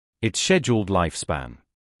its scheduled lifespan.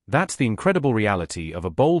 That's the incredible reality of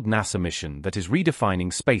a bold NASA mission that is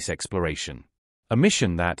redefining space exploration. A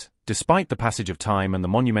mission that, despite the passage of time and the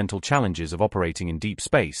monumental challenges of operating in deep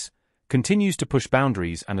space, continues to push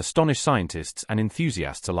boundaries and astonish scientists and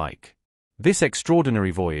enthusiasts alike. This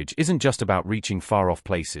extraordinary voyage isn't just about reaching far-off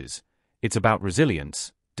places, it's about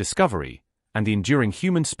resilience, discovery, and the enduring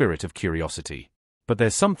human spirit of curiosity. But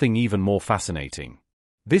there's something even more fascinating.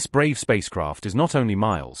 This brave spacecraft is not only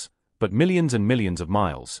miles, but millions and millions of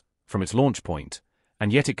miles, from its launch point,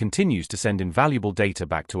 and yet it continues to send invaluable data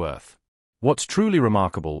back to Earth. What's truly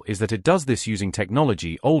remarkable is that it does this using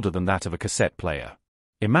technology older than that of a cassette player.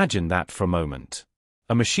 Imagine that for a moment.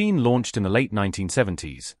 A machine launched in the late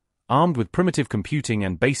 1970s, armed with primitive computing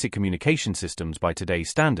and basic communication systems by today's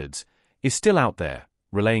standards, is still out there,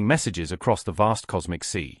 relaying messages across the vast cosmic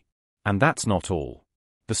sea. And that's not all.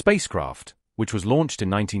 The spacecraft, which was launched in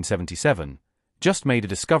 1977, just made a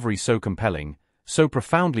discovery so compelling, so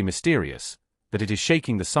profoundly mysterious, that it is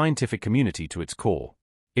shaking the scientific community to its core.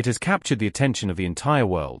 It has captured the attention of the entire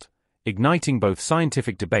world, igniting both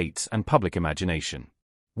scientific debates and public imagination.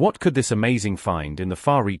 What could this amazing find in the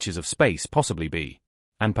far reaches of space possibly be?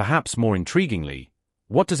 And perhaps more intriguingly,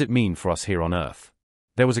 what does it mean for us here on Earth?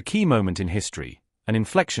 There was a key moment in history, an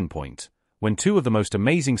inflection point, when two of the most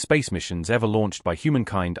amazing space missions ever launched by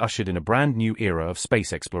humankind ushered in a brand new era of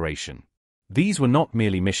space exploration. These were not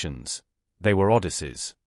merely missions, they were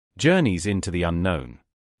odysseys, journeys into the unknown.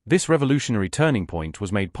 This revolutionary turning point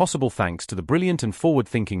was made possible thanks to the brilliant and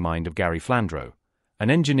forward-thinking mind of Gary Flandreau, an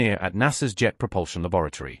engineer at NASA's Jet Propulsion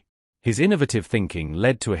Laboratory. His innovative thinking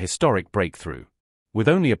led to a historic breakthrough. With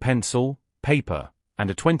only a pencil, paper, and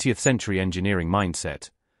a 20th-century engineering mindset,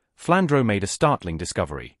 Flandreau made a startling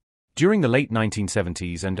discovery. During the late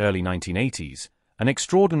 1970s and early 1980s, an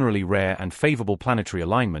extraordinarily rare and favorable planetary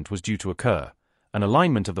alignment was due to occur, an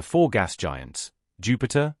alignment of the four gas giants,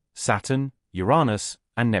 Jupiter, Saturn, Uranus,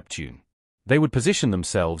 and Neptune. They would position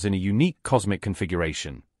themselves in a unique cosmic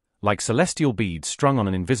configuration, like celestial beads strung on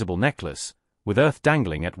an invisible necklace, with Earth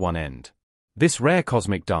dangling at one end. This rare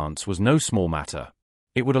cosmic dance was no small matter.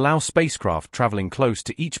 It would allow spacecraft traveling close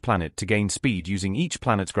to each planet to gain speed using each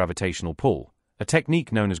planet's gravitational pull, a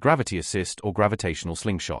technique known as gravity assist or gravitational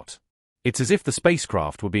slingshot. It's as if the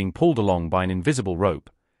spacecraft were being pulled along by an invisible rope,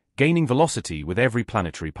 gaining velocity with every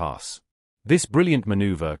planetary pass. This brilliant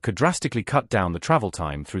maneuver could drastically cut down the travel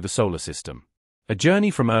time through the solar system. A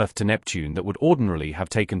journey from Earth to Neptune that would ordinarily have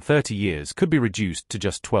taken 30 years could be reduced to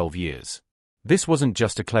just 12 years. This wasn't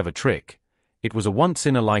just a clever trick, it was a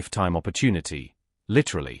once-in-a-lifetime opportunity,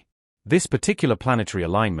 literally. This particular planetary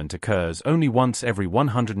alignment occurs only once every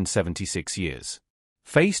 176 years.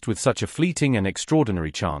 Faced with such a fleeting and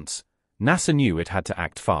extraordinary chance, NASA knew it had to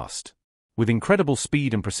act fast. With incredible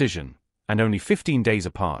speed and precision, and only 15 days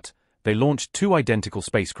apart, they launched two identical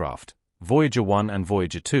spacecraft, Voyager 1 and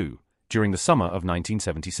Voyager 2, during the summer of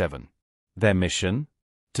 1977. Their mission?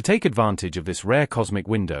 To take advantage of this rare cosmic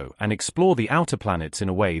window and explore the outer planets in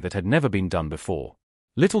a way that had never been done before.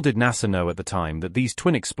 Little did NASA know at the time that these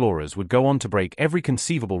twin explorers would go on to break every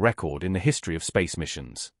conceivable record in the history of space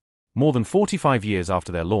missions. More than 45 years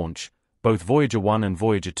after their launch, both Voyager 1 and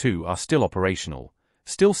Voyager 2 are still operational,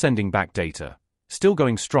 still sending back data, still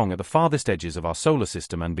going strong at the farthest edges of our solar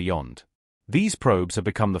system and beyond. These probes have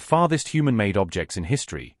become the farthest human-made objects in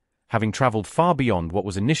history, having traveled far beyond what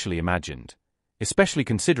was initially imagined, especially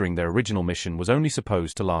considering their original mission was only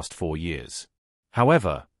supposed to last 4 years.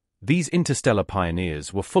 However, these interstellar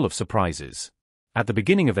pioneers were full of surprises. At the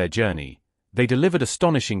beginning of their journey, they delivered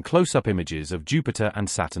astonishing close-up images of Jupiter and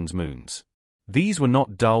Saturn's moons. These were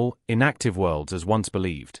not dull, inactive worlds as once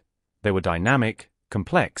believed. They were dynamic,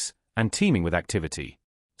 complex, and teeming with activity.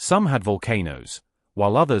 Some had volcanoes,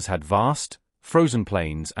 while others had vast, frozen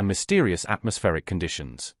plains and mysterious atmospheric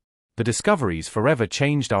conditions. The discoveries forever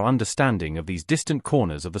changed our understanding of these distant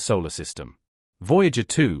corners of the solar system. Voyager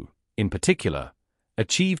 2, in particular,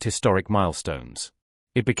 achieved historic milestones.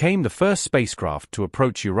 It became the first spacecraft to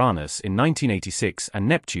approach Uranus in 1986 and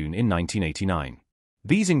Neptune in 1989.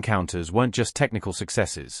 These encounters weren't just technical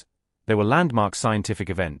successes, they were landmark scientific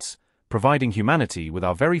events, providing humanity with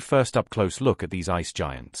our very first up-close look at these ice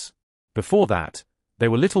giants. Before that, they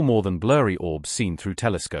were little more than blurry orbs seen through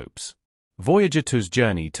telescopes. Voyager 2's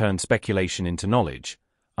journey turned speculation into knowledge,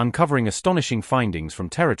 uncovering astonishing findings from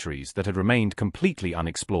territories that had remained completely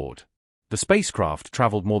unexplored. The spacecraft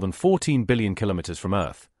traveled more than 14 billion kilometers from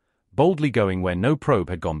Earth, boldly going where no probe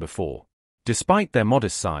had gone before. Despite their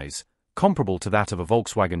modest size, comparable to that of a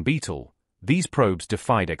Volkswagen Beetle, these probes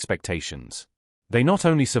defied expectations. They not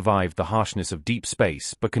only survived the harshness of deep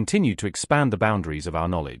space but continued to expand the boundaries of our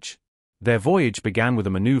knowledge. Their voyage began with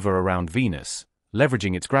a maneuver around Venus,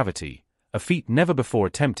 leveraging its gravity, a feat never before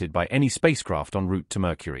attempted by any spacecraft en route to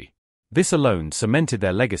Mercury. This alone cemented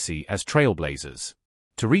their legacy as trailblazers.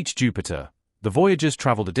 To reach Jupiter, the Voyagers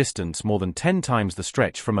traveled a distance more than 10 times the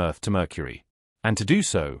stretch from Earth to Mercury. And to do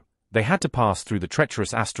so, they had to pass through the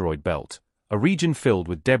treacherous asteroid belt, a region filled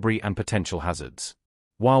with debris and potential hazards.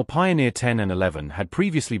 While Pioneer 10 and 11 had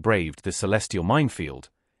previously braved this celestial minefield,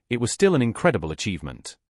 it was still an incredible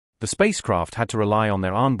achievement. The spacecraft had to rely on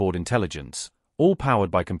their onboard intelligence, all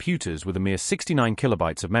powered by computers with a mere 69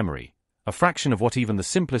 kilobytes of memory, a fraction of what even the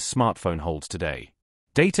simplest smartphone holds today.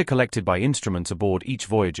 Data collected by instruments aboard each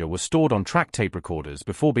Voyager was stored on track tape recorders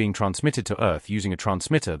before being transmitted to Earth using a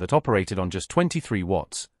transmitter that operated on just 23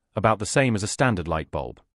 watts, about the same as a standard light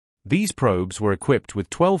bulb. These probes were equipped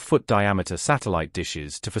with 12-foot diameter satellite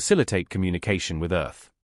dishes to facilitate communication with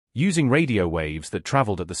Earth. Using radio waves that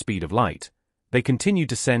traveled at the speed of light, they continued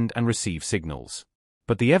to send and receive signals.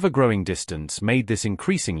 But the ever-growing distance made this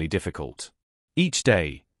increasingly difficult. Each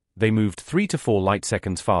day, they moved 3 to 4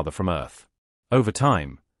 light-seconds farther from Earth. Over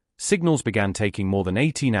time, signals began taking more than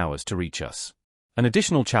 18 hours to reach us. An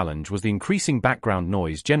additional challenge was the increasing background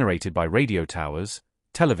noise generated by radio towers,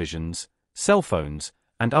 televisions, cell phones,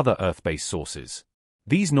 and other Earth-based sources.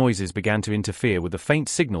 These noises began to interfere with the faint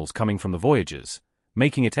signals coming from the Voyagers,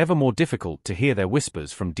 making it ever more difficult to hear their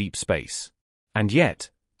whispers from deep space. And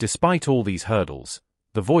yet, despite all these hurdles,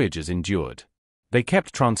 the Voyagers endured. They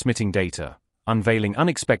kept transmitting data, unveiling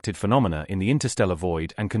unexpected phenomena in the interstellar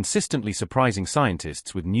void and consistently surprising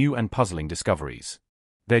scientists with new and puzzling discoveries.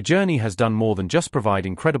 Their journey has done more than just provide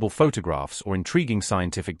incredible photographs or intriguing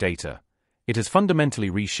scientific data. It has fundamentally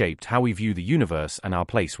reshaped how we view the universe and our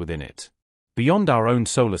place within it. Beyond our own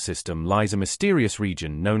solar system lies a mysterious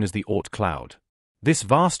region known as the Oort cloud. This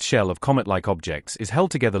vast shell of comet-like objects is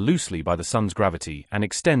held together loosely by the Sun's gravity and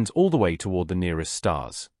extends all the way toward the nearest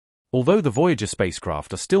stars. Although the Voyager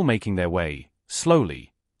spacecraft are still making their way,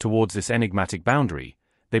 slowly, towards this enigmatic boundary,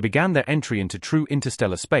 they began their entry into true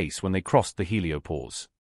interstellar space when they crossed the heliopause.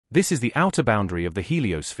 This is the outer boundary of the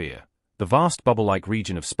heliosphere, the vast bubble-like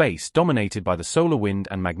region of space dominated by the solar wind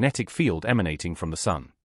and magnetic field emanating from the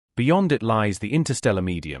Sun. Beyond it lies the interstellar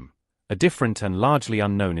medium, a different and largely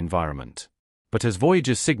unknown environment. But as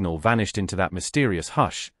Voyager's signal vanished into that mysterious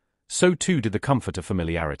hush, so too did the comfort of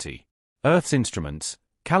familiarity. Earth's instruments,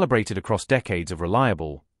 calibrated across decades of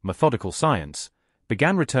reliable, methodical science,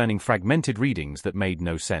 began returning fragmented readings that made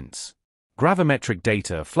no sense. Gravimetric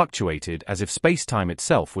data fluctuated as if space-time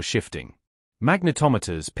itself was shifting.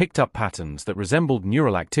 Magnetometers picked up patterns that resembled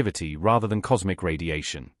neural activity rather than cosmic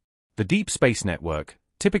radiation. The deep space network,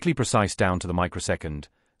 typically precise down to the microsecond,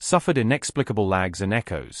 suffered inexplicable lags and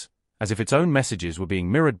echoes, as if its own messages were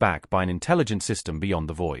being mirrored back by an intelligent system beyond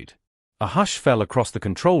the void. A hush fell across the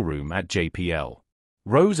control room at JPL.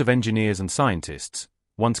 Rows of engineers and scientists,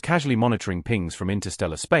 once casually monitoring pings from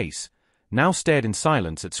interstellar space, now stared in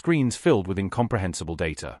silence at screens filled with incomprehensible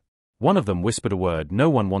data. One of them whispered a word no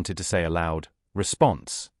one wanted to say aloud: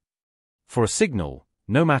 response. For a signal,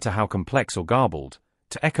 no matter how complex or garbled,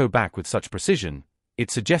 to echo back with such precision, it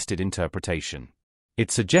suggested interpretation. It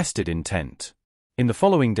suggested intent. In the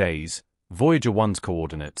following days, Voyager 1's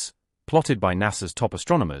coordinates, plotted by NASA's top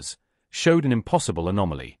astronomers, showed an impossible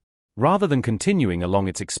anomaly. Rather than continuing along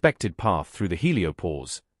its expected path through the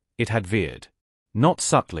heliopause, it had veered. Not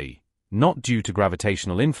subtly, not due to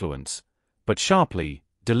gravitational influence, but sharply,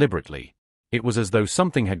 deliberately. It was as though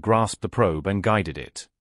something had grasped the probe and guided it.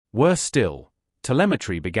 Worse still,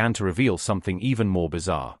 telemetry began to reveal something even more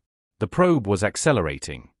bizarre. The probe was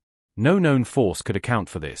accelerating. No known force could account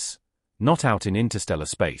for this. Not out in interstellar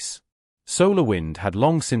space. Solar wind had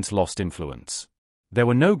long since lost influence. There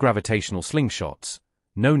were no gravitational slingshots,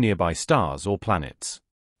 no nearby stars or planets.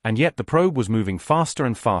 And yet the probe was moving faster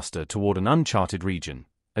and faster toward an uncharted region,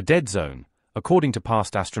 a dead zone, according to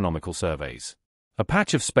past astronomical surveys. A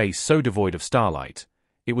patch of space so devoid of starlight,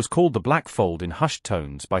 it was called the black fold in hushed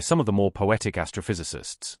tones by some of the more poetic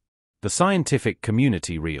astrophysicists. The scientific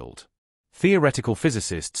community reeled. Theoretical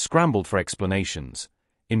physicists scrambled for explanations,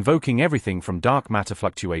 invoking everything from dark matter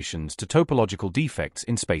fluctuations to topological defects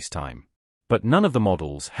in spacetime. But none of the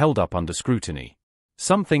models held up under scrutiny.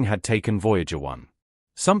 Something had taken Voyager 1.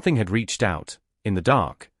 Something had reached out, in the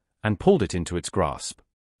dark, and pulled it into its grasp.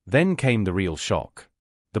 Then came the real shock.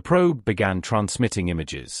 The probe began transmitting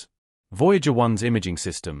images. Voyager 1's imaging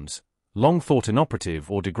systems, long thought inoperative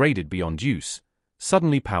or degraded beyond use,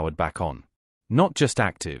 suddenly powered back on. Not just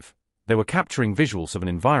active, they were capturing visuals of an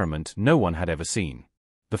environment no one had ever seen.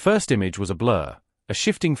 The first image was a blur, a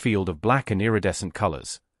shifting field of black and iridescent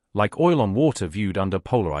colors, like oil on water viewed under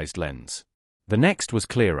polarized lens. The next was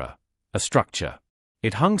clearer, A structure.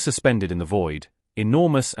 It hung suspended in the void,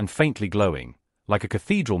 enormous and faintly glowing, like a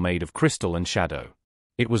cathedral made of crystal and shadow.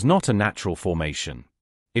 It was not a natural formation.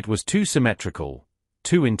 It was too symmetrical,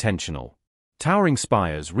 too intentional. Towering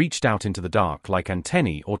spires reached out into the dark like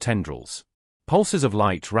antennae or tendrils. Pulses of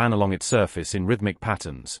light ran along its surface in rhythmic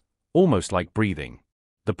patterns, almost like breathing.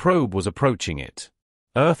 The probe was approaching it.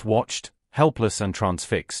 Earth watched, helpless and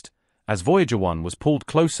transfixed, as Voyager 1 was pulled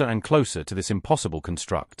closer and closer to this impossible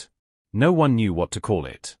construct. No one knew what to call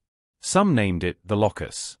it. Some named it the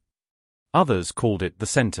Locus. Others called it the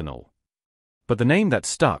Sentinel. But the name that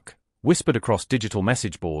stuck, whispered across digital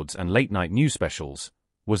message boards and late-night news specials,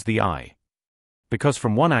 was the Eye. Because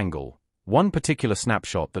from one angle, one particular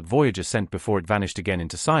snapshot that Voyager sent before it vanished again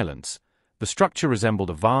into silence, the structure resembled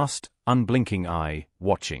a vast, unblinking eye,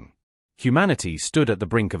 watching. Humanity stood at the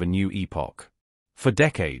brink of a new epoch. For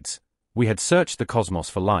decades, we had searched the cosmos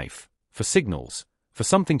for life, for signals, for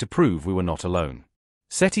something to prove we were not alone.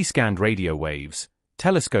 SETI scanned radio waves,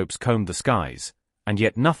 telescopes combed the skies, and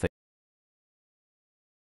yet nothing